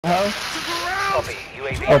Copy.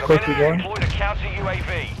 UAV Oh, close to door. deployed to counter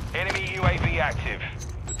UAV. Enemy UAV active.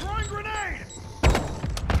 Throwing grenade!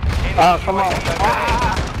 Enemy come on.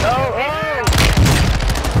 UAV overhead.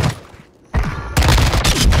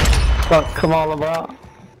 Fuck, come on, LeBron.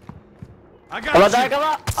 I got Come on, you. come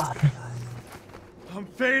on. I'm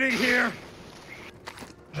fading here.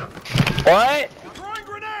 What? Throwing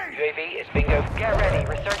grenade! UAV is bingo. Get ready.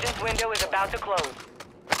 Resurgence window is about to close.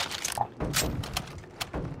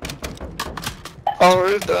 On the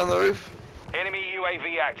roof, down the roof. Enemy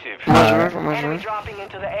UAV active. On the roof, on the Enemy roof. dropping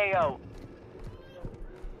into the AO.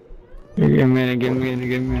 Give me a minute, give me a minute,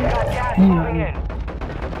 give me a minute. Got gas moving in.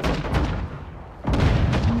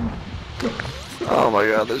 Oh my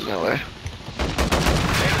god, there's no way. Enemy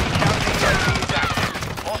counter UAV is active.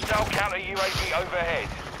 Hostile counter UAV overhead.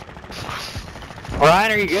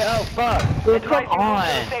 Ryan, are you good? Oh, fuck. Dude, come Advise you move to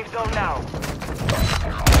the on. safe zone now.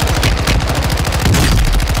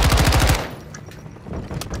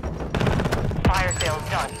 Fire sales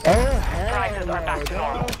done. Prices are back to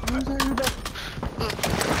normal.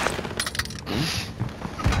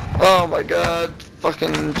 Oh my god,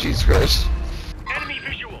 fucking Jesus Christ. Enemy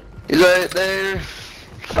visual. He's right there.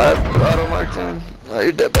 I've auto marked him. Oh,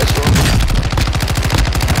 you're dead, best one.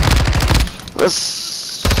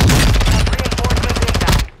 Let's. Reinforcements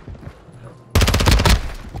inbound.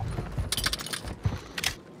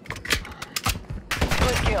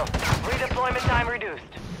 Good kill. Redeployment time reduced.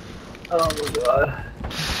 Oh my god.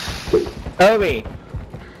 Obi.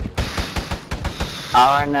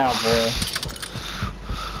 Alright now, bro.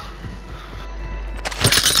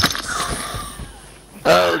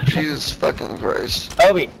 Oh, Jesus fucking Christ.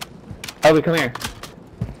 Obi. Obi, come here.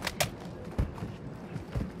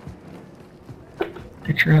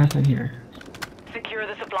 Get your ass in here. Secure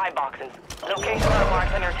the supply boxes. Locations are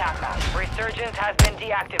marked on your attack map. Resurgence has been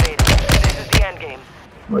deactivated. This is the end game.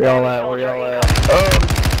 Where y'all at? Where y'all at?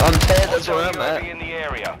 Oh, I'm dead, that's Hostile where I'm UAV at. in the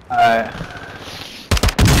area. Alright.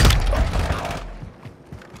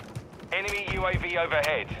 Enemy UAV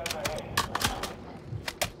overhead.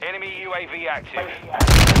 Enemy UAV active.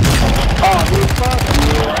 Oh, dude, fuck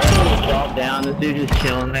you. I just dropped down. This dude just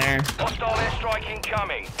chilling there. Hostile airstrike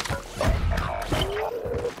incoming.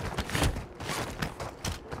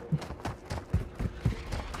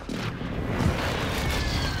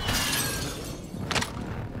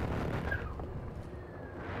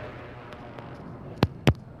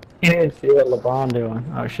 You didn't see what LeBron doing.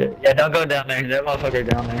 Oh shit. Yeah, don't go down there. That motherfucker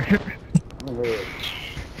down there.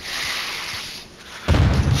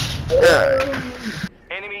 Yeah.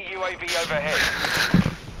 Enemy UAV overhead.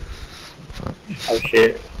 Oh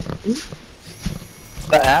shit.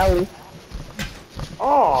 The alley.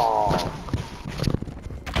 Oh.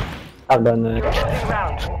 I've done You're that. losing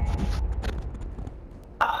round.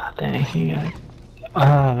 Ah, dang, he got it.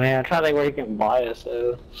 Oh man, I'm trying to think where he can buy us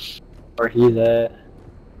though. Where he's at.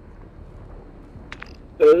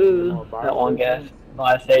 Ooh, that one gas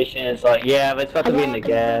station is like, yeah, but it's about to be in the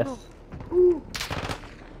gas. Oh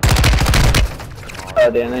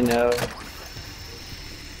damn, they know.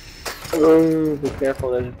 Ooh, be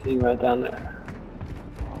careful, there's a team right down there.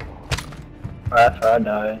 Oh, that's where I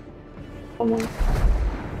died. Come on.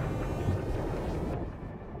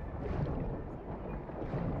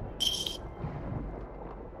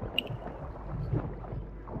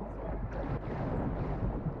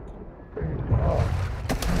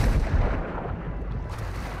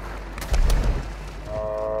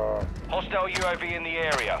 Hostile UAV in the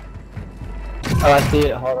area. Oh, I see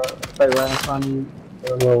it, hold up. It's like right in front of you.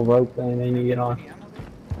 There's a little rope thing they need to get on.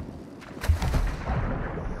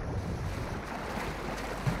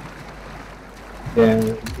 Yeah,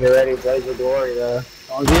 get ready, blaze your glory though.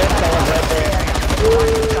 Oh, yeah, someone's right there.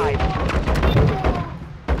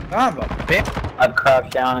 I'm a bitch. I'd crouch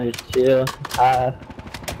down and just chill.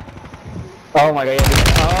 Oh my god,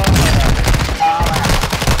 yeah.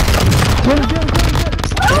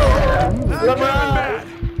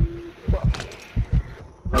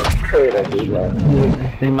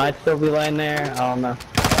 He might still be lying there. I don't know.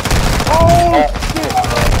 Oh!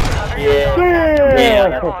 Yeah.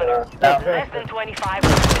 Less than 25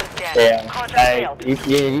 seconds dead. Yeah. Contract Hey, failed. you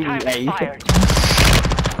Time expired.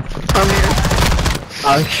 I'm here.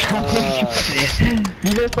 Oh,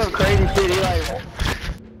 you did some crazy shit. He like.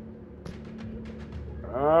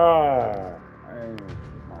 Ain't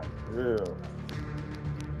my deal.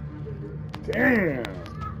 Damn.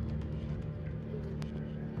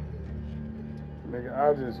 Nigga,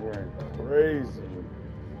 I just went crazy.